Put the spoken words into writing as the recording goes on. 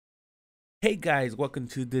Hey guys, welcome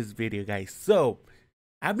to this video guys. So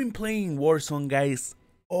I've been playing Warzone guys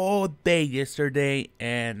all day yesterday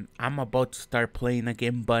and I'm about to start playing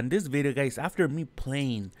again, but in this video guys, after me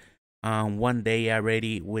playing one day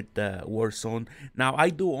already with the Warzone, now I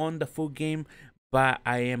do own the full game, but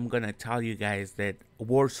I am gonna tell you guys that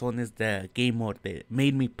Warzone is the game mode that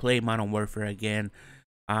made me play Modern Warfare again.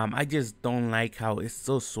 I just don't like how it's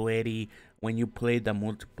so sweaty when you play the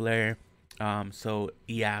multiplayer. So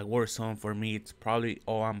yeah, Warzone for me, it's probably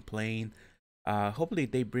all I'm playing. Hopefully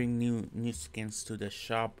they bring new skins to the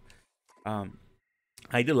shop. Um,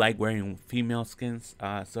 I do like wearing female skins.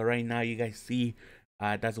 So right now you guys see,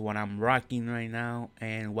 that's what I'm rocking right now.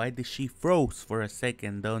 And why did she froze for a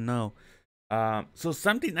second? Don't know. So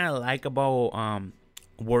something I like about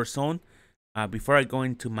Warzone, before I go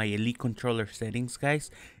into my elite controller settings, guys,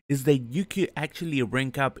 is that you could actually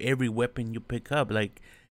rank up every weapon you pick up. Like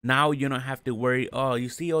now you don't have to worry. Oh, you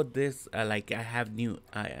see all this? Like I have new.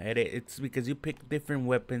 It's because you pick different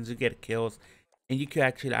weapons, you get kills, and you can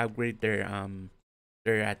actually upgrade their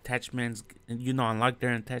attachments. You know, unlock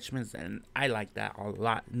their attachments, and I like that a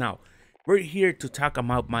lot. Now we're here to talk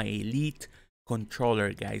about my elite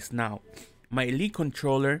controller, guys. Now my elite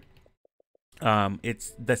controller,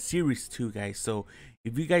 it's the series 2 guys. So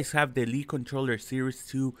if you guys have the elite controller series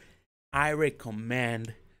 2, I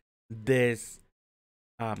recommend this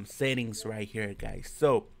settings right here guys.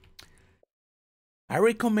 So I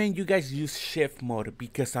recommend you guys use shift mode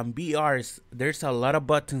because on BRs there's a lot of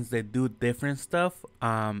buttons that do different stuff,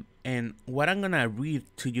 and what I'm gonna read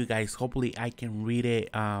to you guys, hopefully I can read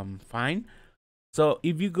it fine. So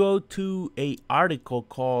if you go to a article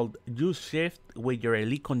called Use Shift with your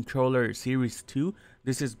Elite Controller Series 2,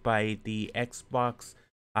 this is by the Xbox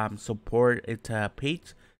support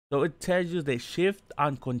page. So it tells you that shift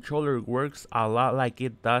on controller works a lot like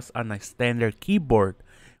it does on a standard keyboard.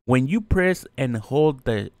 When you press and hold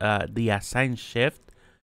the assigned shift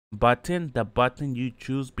button, the button you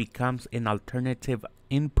choose becomes an alternative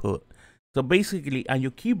input. So basically on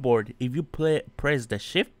your keyboard, if you press the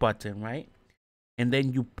shift button, right? And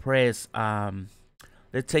then you press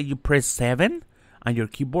let's say you press 7 on your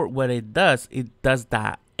keyboard, what it does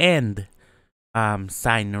the end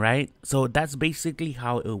sign, right? So that's basically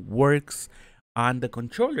how it works on the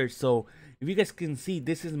controller. So if you guys can see,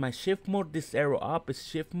 this is my shift mode, this arrow up is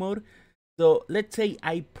shift mode. So let's say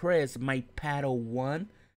I press my paddle 1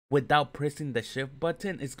 without pressing the shift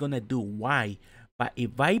button, it's gonna do Y. But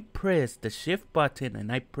if I press the shift button and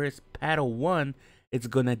I press paddle 1, it's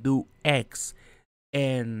gonna do X.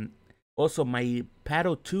 And also my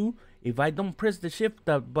paddle 2, if I don't press the shift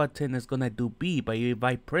button, it's gonna do B, but if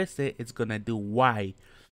I press it, it's gonna do Y.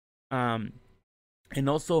 And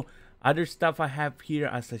also other stuff I have here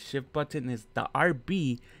as a shift button is the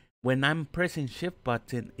RB. When I'm pressing shift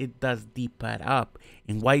button, it does D-pad up.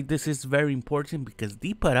 And why this is very important, because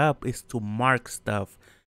D-pad up is to mark stuff.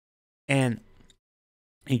 And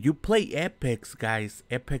if you play Apex, guys,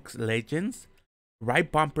 Apex Legends,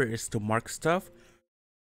 right bumper is to mark stuff.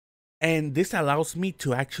 And this allows me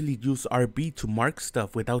to actually use RB to mark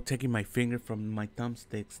stuff without taking my finger from my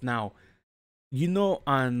thumbsticks. Now, you know,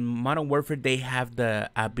 on Modern Warfare, they have the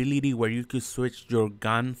ability where you could switch your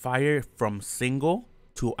gunfire from single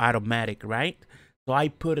to automatic, right? So I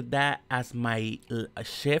put that as my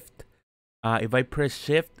shift. If I press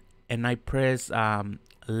shift and I press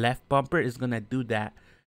left bumper, it's gonna do that.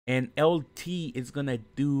 And LT is gonna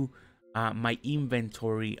do my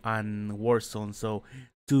inventory on Warzone. So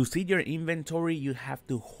to see your inventory, you have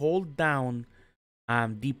to hold down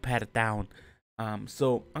D-pad down.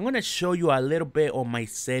 So I'm gonna show you a little bit of my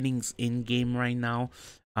settings in game right now.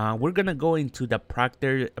 We're gonna go into the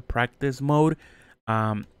practice mode,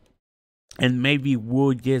 and maybe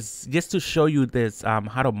we'll just to show you this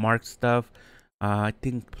how to mark stuff. I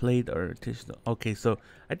think played or okay, so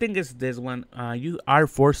I think it's this one. You are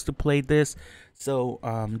forced to play this, so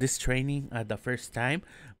this training the first time,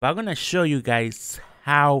 but I'm gonna show you guys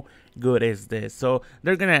how good is this. So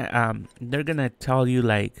they're gonna tell you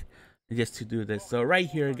like just to do this. So right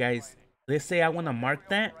here guys, let's say I want to mark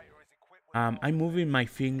that. I'm moving my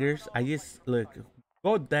fingers. I just look,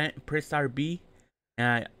 go that, press RB.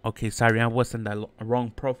 Okay, sorry, I was in the wrong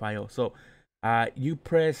profile. So you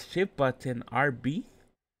press shift button RB,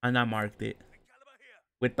 and I marked it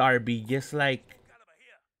with RB, just like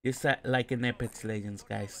like in Apex Legends,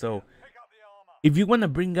 guys. So if you want to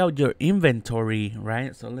bring out your inventory,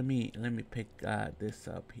 right? So let me pick this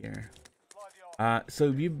up here. So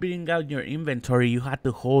if you bring out your inventory, you have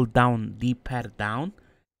to hold down D-pad down,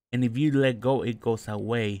 and if you let go, it goes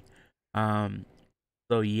away.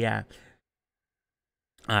 So yeah.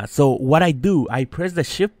 So what I do, I press the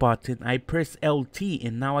shift button, I press LT,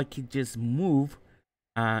 and now I can just move.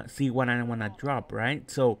 See what I want to drop, right?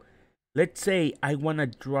 So let's say I want to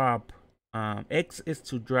drop. X is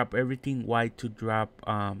to drop everything. Y to drop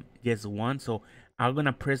just one. So I'm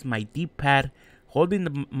gonna press my D-pad,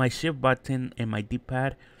 holding my shift button and my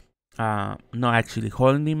D-pad. No, actually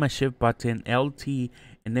holding my shift button LT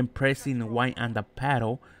and then pressing Y on the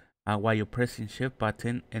paddle while you're pressing shift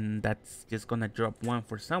button, and that's just gonna drop one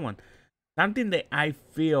for someone. Something that I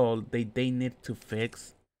feel they need to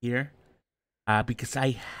fix here, because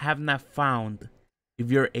I have not found if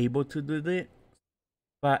you're able to do that.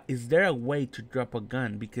 But is there a way to drop a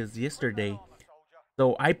gun? Because yesterday,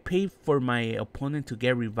 so I paid for my opponent to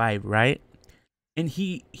get revived, right? And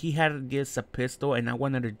he had just a pistol, and I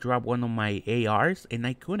wanted to drop one of my ARs, and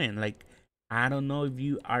I couldn't. Like, I don't know if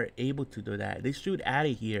you are able to do that. They should add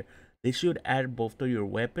it here. They should add both of your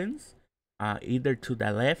weapons, either to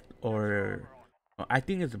the left or I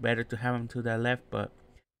think it's better to have them to the left, but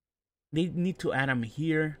they need to add them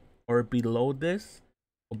here or below this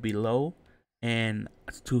or below, and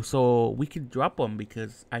to so we can drop them,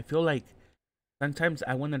 because I feel like sometimes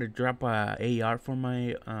I wanted to drop a AR for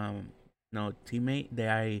my no teammate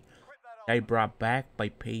that I brought back by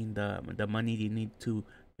paying the money they need to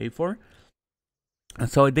pay for. And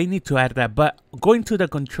so they need to add that. But going to the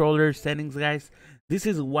controller settings, guys, this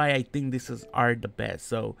is why I think are the best.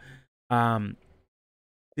 So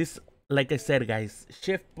this, like I said, guys,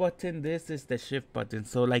 shift button, this is the shift button.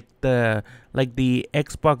 So like the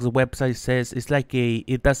Xbox website says, it's like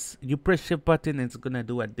it does, you press shift button, it's gonna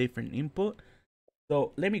do a different input.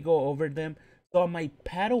 So let me go over them. So on my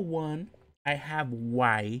paddle one, I have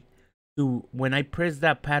Y. To when I press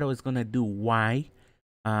that paddle, it's gonna do Y.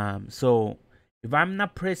 So if I'm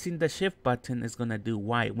not pressing the shift button, it's gonna do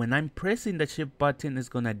Y. When I'm pressing the shift button, it's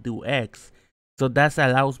gonna do X. So that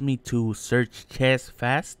allows me to search chests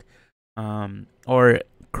fast, or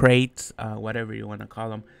crates, whatever you wanna call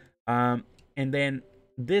them. And then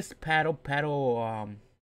this paddle 2,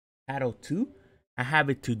 I have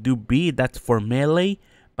it to do B, that's for melee,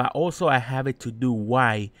 but also I have it to do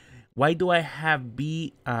Y. Why do I have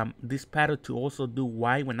B, this paddle to also do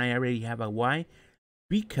Y when I already have a Y?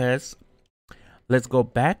 Because, let's go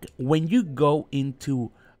back. When you go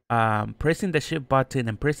into pressing the shift button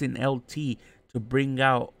and pressing LT to bring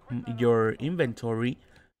out your inventory,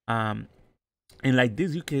 and like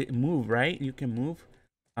this, you can move, right? You can move.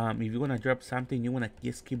 If you want to drop something, you want to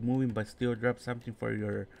just keep moving but still drop something for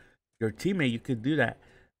your teammate, you could do that.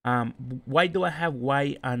 Why do I have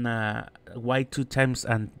Y on Y 2 times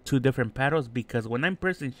on 2 different paddles? Because when I'm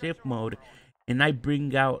pressing shift mode and I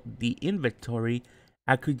bring out the inventory,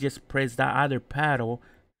 I could just press that other paddle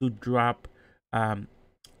to drop to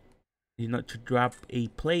drop a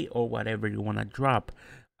plate or whatever you want to drop.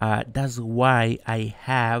 That's why I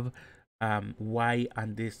have Y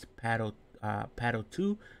on this paddle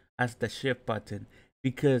 2 as the shift button,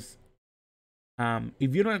 because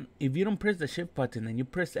if you don't press the shift button and you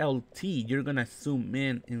press LT, you're gonna zoom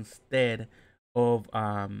in instead of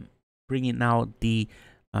bringing out the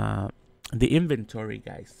inventory,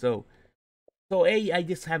 guys. So I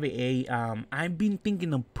just have A. I've been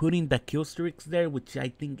thinking of putting the kill streaks there, which I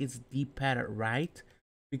think is D-pad right,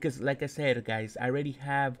 because like I said, guys, I already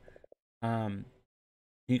have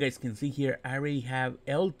you guys can see here, I already have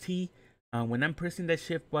LT. When I'm pressing the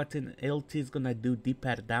shift button, LT is gonna do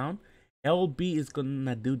D-pad down, LB is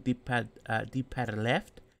gonna do D-pad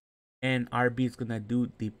left, and RB is gonna do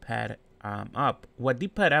D-pad up. What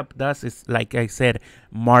D-pad up does is, like I said,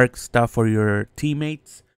 mark stuff for your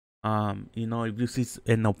teammates. If you see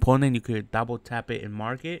an opponent, you could double tap it and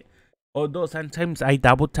mark it. Although sometimes I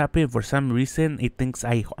double tap it, for some reason it thinks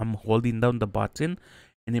I'm holding down the button,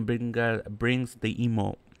 and it brings the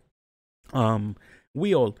emote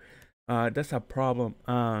wheel. That's a problem.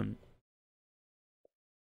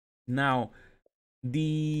 Now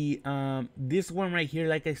the this one right here,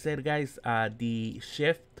 like I said, guys, the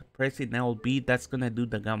shift pressing LB, that's gonna do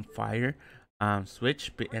the gunfire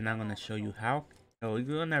switch, and I'm gonna show you how. So we're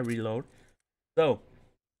gonna reload. So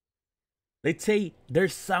let's say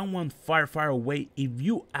there's someone far away. If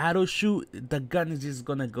you auto shoot, the gun is just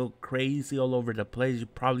gonna go crazy all over the place. You're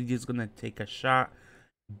probably just gonna take a shot.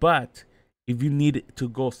 But if you need to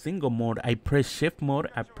go single mode, I press shift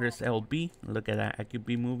mode, I press LB. Look at that, I could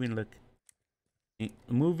be moving, look,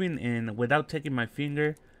 moving, and without taking my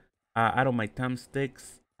finger out of my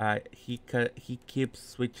thumbsticks, he keeps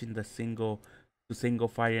switching the single to single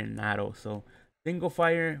fire and auto. So single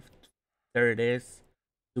fire, there it is,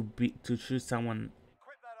 to shoot someone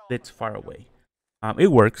that's far away. It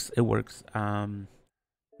works.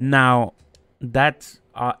 Now that's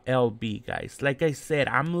LB, guys. Like I said,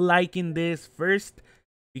 I'm liking this first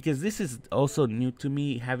because this is also new to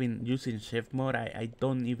me, having using shift mode. I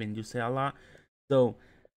don't even use it a lot, so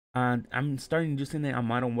I'm starting using it on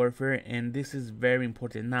Modern Warfare, and this is very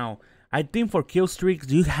important. Now, I think for kill streaks,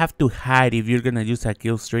 you have to hide if you're gonna use a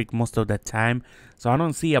kill streak most of the time. So I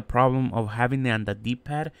don't see a problem of having it on the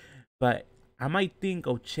D-pad, but I might think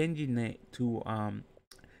of changing it to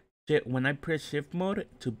when I press shift mode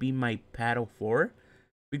to be my paddle 4,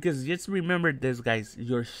 because just remember this, guys,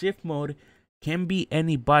 your shift mode can be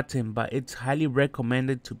any button, but it's highly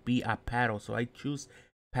recommended to be a paddle. So I choose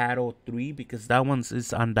paddle 3 because that one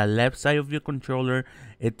is on the left side of your controller.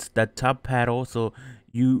 It's the top paddle, so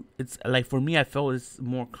it's like, for me, I felt it's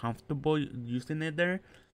more comfortable using it there.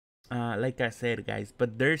 Like I said, guys,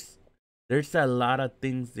 but there's a lot of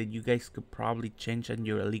things that you guys could probably change on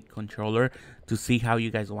your Elite controller to see how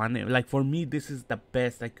you guys want it. Like, for me, this is the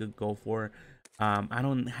best I could go for. I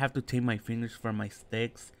don't have to take my fingers from my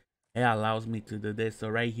sticks. It allows me to do this. So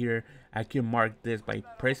right here, I can mark this by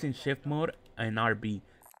pressing shift mode and RB.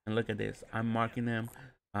 And look at this, I'm marking them.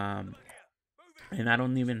 And I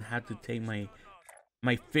don't even have to take my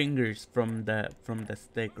fingers from the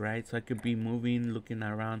stick, right? So I could be moving, looking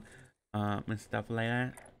around, and stuff like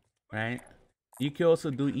that, right? You can also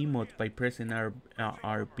do emotes by pressing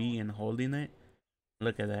RB and holding it.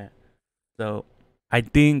 Look at that. So I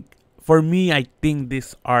think, for me, I think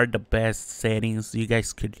these are the best settings you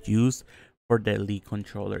guys could use for the Elite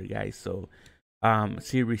controller, guys. So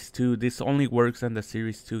Series 2, this only works on the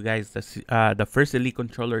Series 2, guys. The first Elite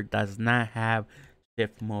controller does not have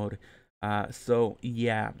shift mode. So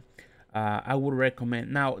yeah, I would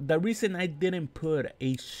recommend. Now, the reason I didn't put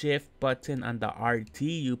a shift button on the RT,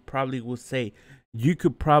 you probably would say you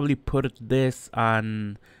could probably put this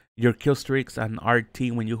on your kill streaks on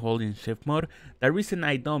RT when you hold in shift mode. The reason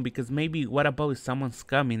I don't, because maybe, what about if someone's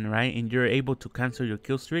coming, right, and you're able to cancel your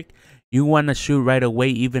kill streak? You want to shoot right away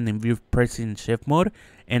even if you're pressing shift mode,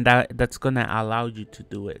 and that's gonna allow you to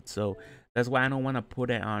do it. So that's why I don't want to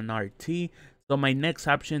put it on RT. So my next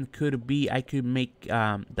option could be, I could make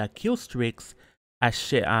the kill streaks a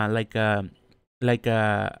like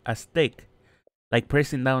a stick, like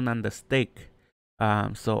pressing down on the stick.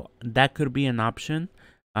 So that could be an option.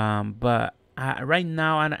 But right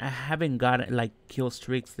now I haven't got like kill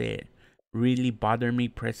streaks that really bother me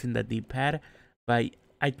pressing the D-pad. But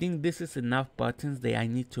I think this is enough buttons that I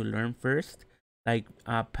need to learn first. Like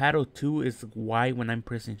paddle 2 is Y when I'm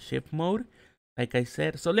pressing shift mode, like I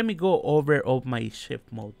said. So let me go over all my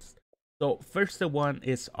shift modes. So first one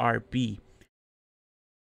is RB.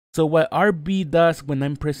 So what RB does when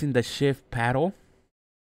I'm pressing the shift paddle,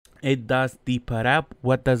 it does D-pad up.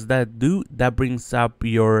 What does that do? That brings up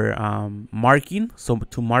your marking, so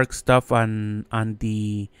to mark stuff on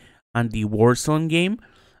the Warzone game.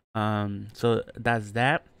 So that's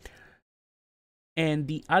that. And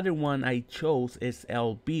the other one I chose is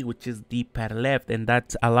LB, which is D-pad left, and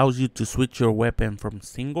that allows you to switch your weapon from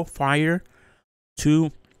single fire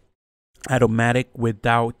to automatic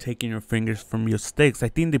without taking your fingers from your sticks. I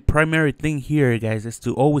think the primary thing here, guys, is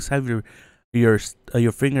to always have your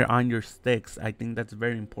finger on your sticks. I think that's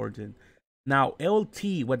very important. Now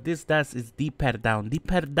LT, what this does is D-pad down.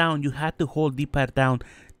 D-pad down, you have to hold D-pad down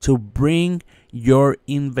to bring your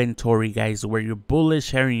inventory, guys, where your bullets,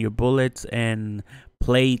 sharing your bullets and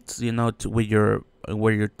plates, you know, with your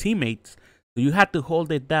teammates. So you have to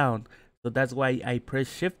hold it down. So that's why I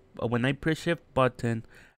press shift. When I press shift button,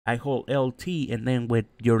 I hold LT, and then with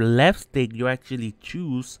your left stick, you actually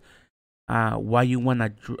choose what you wanna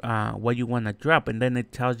drop, and then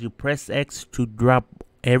it tells you press X to drop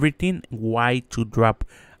everything, Y to drop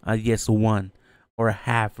just one or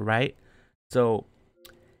half, right? So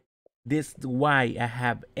this Y, I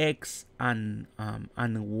have X on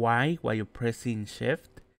Y while you're pressing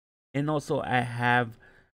shift, and also I have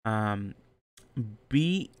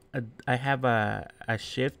B. I have a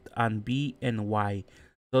shift on B and Y.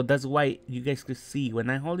 So that's why you guys can see when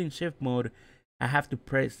I'm holding shift mode, I have to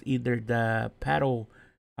press either the paddle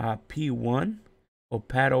P1 or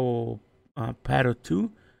paddle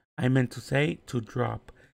 2, I meant to say, to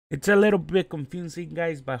drop. It's a little bit confusing,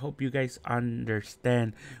 guys, but I hope you guys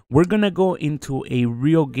understand. We're gonna go into a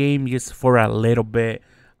real game just for a little bit.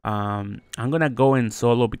 I'm gonna go in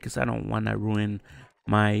solo because I don't want to ruin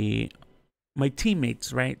my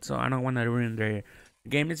teammates, right? So I don't want to ruin their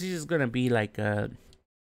game. It's just gonna be like a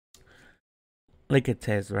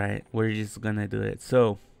test, right? We're just gonna do it.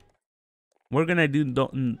 So we're gonna do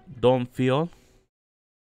don't feel,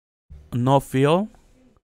 no feel.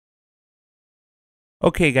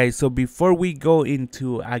 Okay, guys, so before we go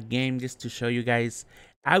into a game, just to show you guys,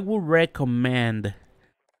 I would recommend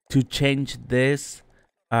to change this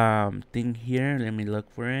thing here. Let me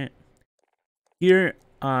look for it. Here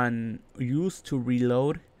on use to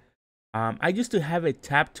reload. I used to have it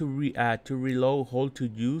tap to reload, hold to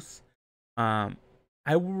use. Um,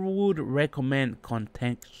 I would recommend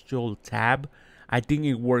contextual tab. I think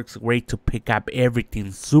it works great to pick up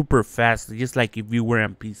everything super fast, just like if you were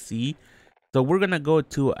on PC. So we're gonna go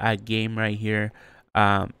to a game right here.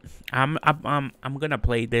 Um, I'm gonna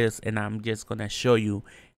play this, and I'm just gonna show you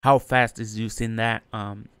how fast is using that.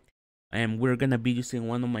 And we're gonna be using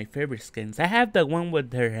one of my favorite skins. I have the one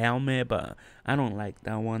with her helmet, but I don't like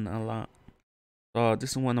that one a lot. So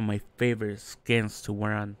this is one of my favorite skins to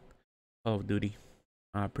wear on Call of Duty.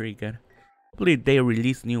 Pretty good. Hopefully they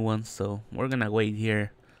release new ones, so we're gonna wait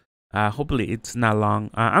here. Hopefully it's not long.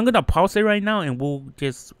 I'm gonna pause it right now, and we'll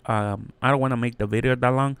just I don't want to make the video that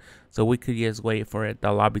long, so we could just wait for it,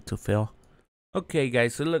 the lobby to fill. Okay,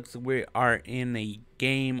 guys, so it looks we are in a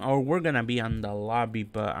game, or we're gonna be on the lobby,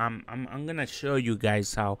 but I'm gonna show you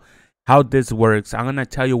guys how this works. I'm gonna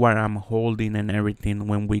tell you what I'm holding and everything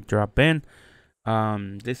when we drop in.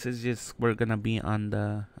 This is just we're gonna be on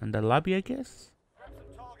the lobby, I guess.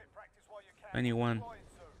 21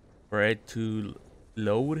 for it to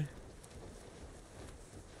load.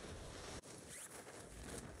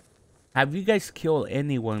 Have you guys killed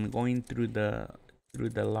anyone going through the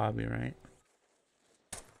lobby, right?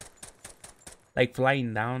 Like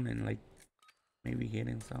flying down and like maybe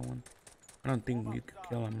hitting someone. I don't think you could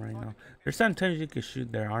kill them right now. There's sometimes you could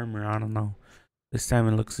shoot their armor. I don't know. This time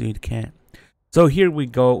it looks like you can't. So here we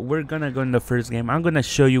go. We're gonna go in the first game. I'm gonna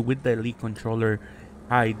show you with the Elite controller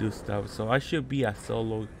how I do stuff. So I should be a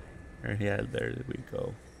solo. Yeah, there we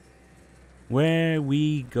go. Where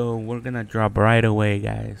we go, we're gonna drop right away,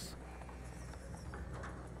 guys.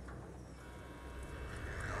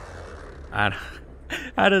 I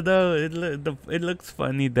don't know. It looks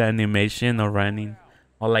funny, the animation of running,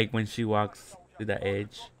 or like when she walks to the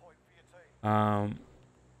edge. Um,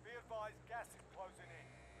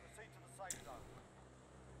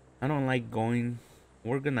 I don't like going.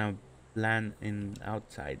 We're gonna land in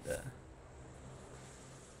outside the.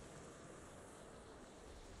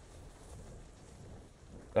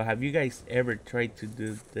 So have you guys ever tried to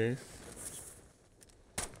do this?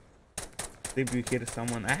 If you hit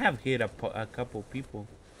someone, I have hit a couple people.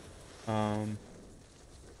 I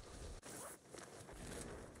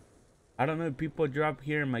don't know if people drop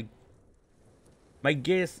here. My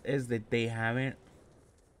guess is that they haven't.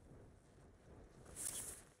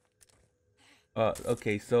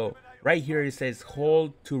 Okay, so right here it says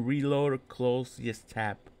hold to reload or close, just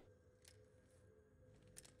tap.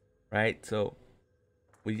 Right, so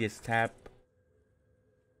we just tap.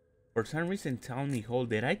 For some reason tell me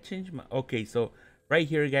hold. Did I change my okay? So right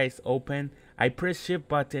here, guys, open. I press shift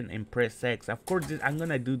button and press X. Of course I'm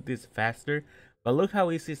gonna do this faster, but look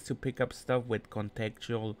how easy it is to pick up stuff with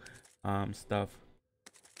contextual stuff.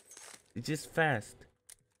 It's just fast.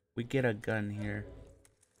 We get a gun here.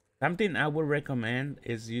 Something I would recommend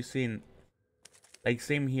is using, like,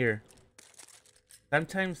 same here.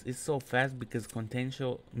 Sometimes it's so fast because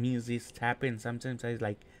contextual means it's tapping. Sometimes I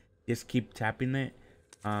like just keep tapping it.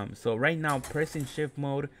 So right now, pressing shift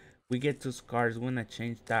mode, we get to scars. We're gonna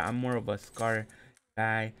change that. I'm more of a scar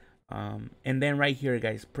guy. And then right here,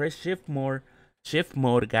 guys, press shift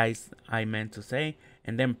mode, guys, I meant to say,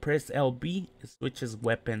 and then press LB. It switches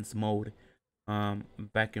weapons mode.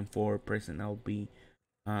 Back and forth, pressing LB.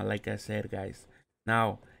 Like I said, guys.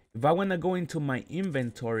 Now, if I want to go into my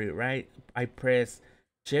inventory, right, I press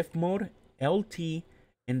shift mode, LT,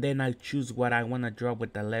 and then I choose what I want to drop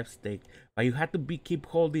with the left stick. But you have to keep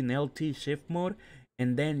holding LT shift mode,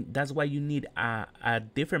 and then that's why you need a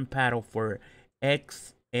different paddle for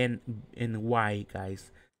X and Y,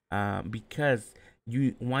 guys. Because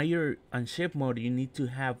while you're on shift mode, you need to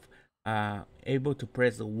have able to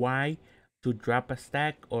press Y to drop a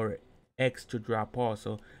stack or X to drop all.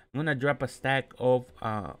 So I'm gonna drop a stack of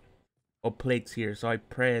plates here. So I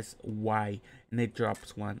press Y and it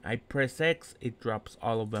drops one. I press X, it drops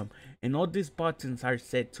all of them. And all these buttons are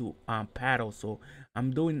set to paddle. So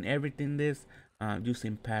I'm doing everything this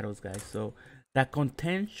using paddles, guys. So the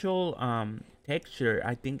contextual texture,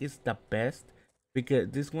 I think, is the best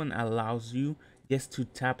because this one allows you just to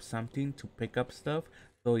tap something to pick up stuff.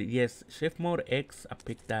 So yes, shift mode X, I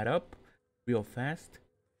picked that up real fast.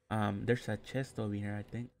 There's a chest over here, I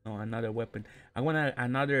think. No, another weapon. I want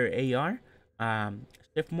another AR.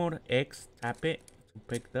 Shift mode X, tap it to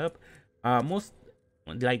pick it up. Most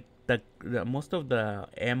like the most of the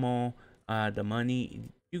ammo, the money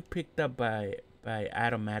you picked up by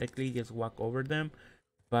automatically. Just walk over them.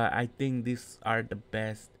 but I think these are the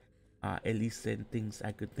best elite settings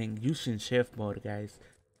I could think using shift mode, guys.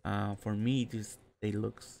 For me, just they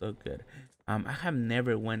look so good. I have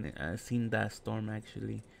never seen that storm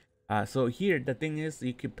actually. So here the thing is,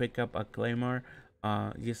 you can pick up a claymore.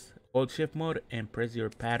 Just hold shift mode and press your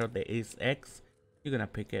paddle, the is X. You're gonna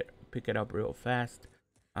pick it up real fast.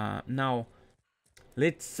 Now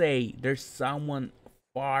let's say there's someone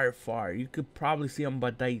far. You could probably see them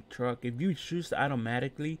by that truck. If you choose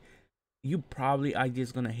automatically, you probably are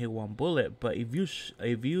just gonna hit one bullet. But if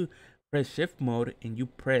you press shift mode and you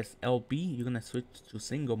press LB, you're gonna switch to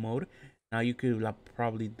single mode. Now you could like,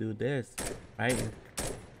 probably do this, right?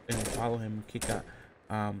 And follow him, kick out,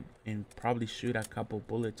 and probably shoot a couple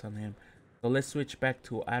bullets on him. So let's switch back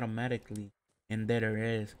to automatically, and there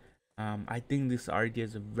it is. I think these are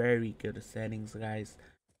just very good settings, guys,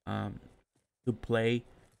 to play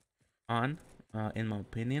on, in my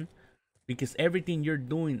opinion, because everything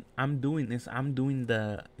I'm doing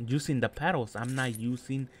the using the paddles. I'm not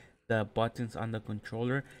using the buttons on the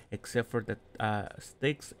controller except for the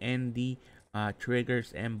sticks and the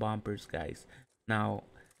triggers and bumpers, guys. Now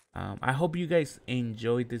I hope you guys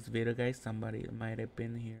enjoyed this video, guys. Somebody might have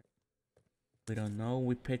been here, we don't know.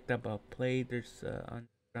 We picked up a plate. There's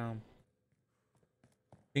underground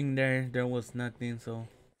thing there was nothing, so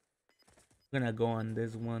I'm gonna go on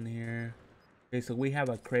this one here. Okay, so we have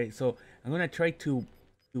a crate, so I'm gonna try to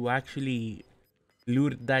actually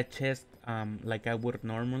loot that chest like I would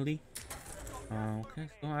normally. Okay,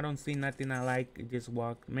 so I don't see nothing I like. Just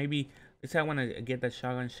walk. Maybe let's say I want to get the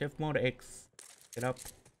shotgun. Shift mode X, get up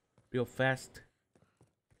real fast.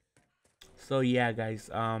 So yeah, guys,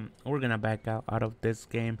 we're gonna back out of this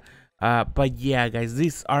game. But yeah, guys,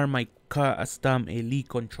 these are my custom elite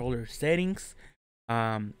controller settings.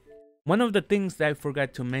 One of the things that I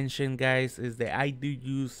forgot to mention, guys, is that I do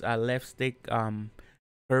use a left stick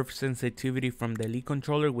curve sensitivity from the elite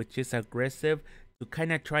controller, which is aggressive, to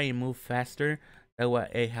kind of try and move faster. That's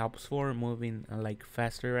what it helps for, moving like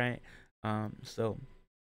faster, right? So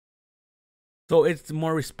it's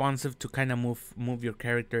more responsive to kind of move your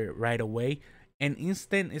character right away. And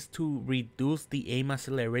instant is to reduce the aim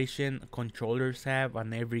acceleration controllers have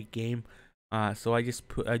on every game. So I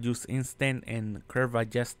use instant and curve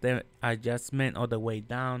adjustment all the way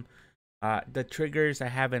down. The triggers I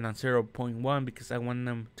have it on 0.1 because I want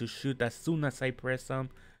them to shoot as soon as I press them.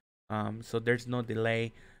 So there's no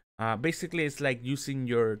delay. Basically, it's like using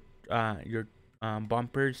your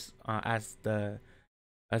bumpers as the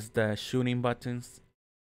shooting buttons,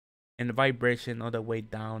 and the vibration all the way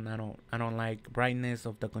down. I don't like brightness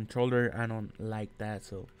of the controller. I don't like that,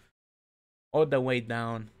 so all the way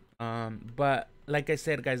down. But like I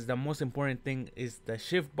said, guys, the most important thing is the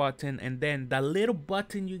shift button, and then the little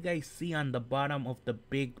button you guys see on the bottom of the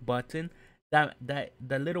big button, that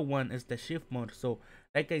the little one is the shift mode. So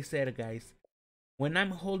like I said, guys, when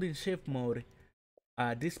I'm holding shift mode,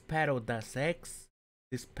 this paddle does X,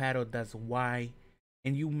 this paddle does Y,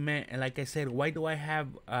 and like I said, why do I have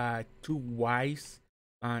two Y's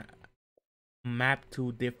mapped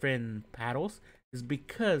to different paddles? Is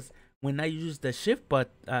because when I use the shift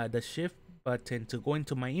button to go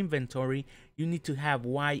into my inventory, you need to have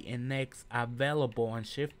Y and X available on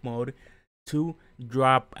shift mode to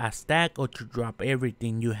drop a stack or to drop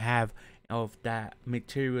everything you have of that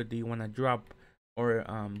material that you want to drop, or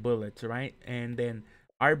bullets, right? And then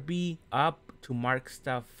RB up to mark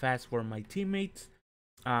stuff fast for my teammates,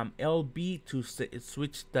 LB to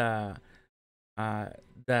switch the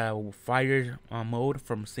fire mode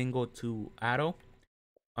from single to auto,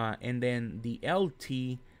 and then the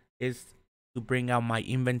LT is to bring out my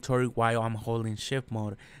inventory while I'm holding shift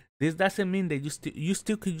mode. This doesn't mean that you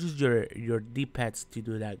still could use your D-pads to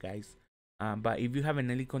do that, guys. But if you have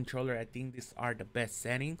an elite controller, I think these are the best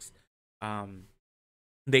settings.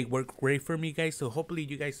 They work great for me, guys. So hopefully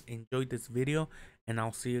you guys enjoyed this video, and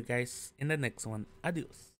I'll see you guys in the next one.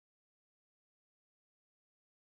 Adios.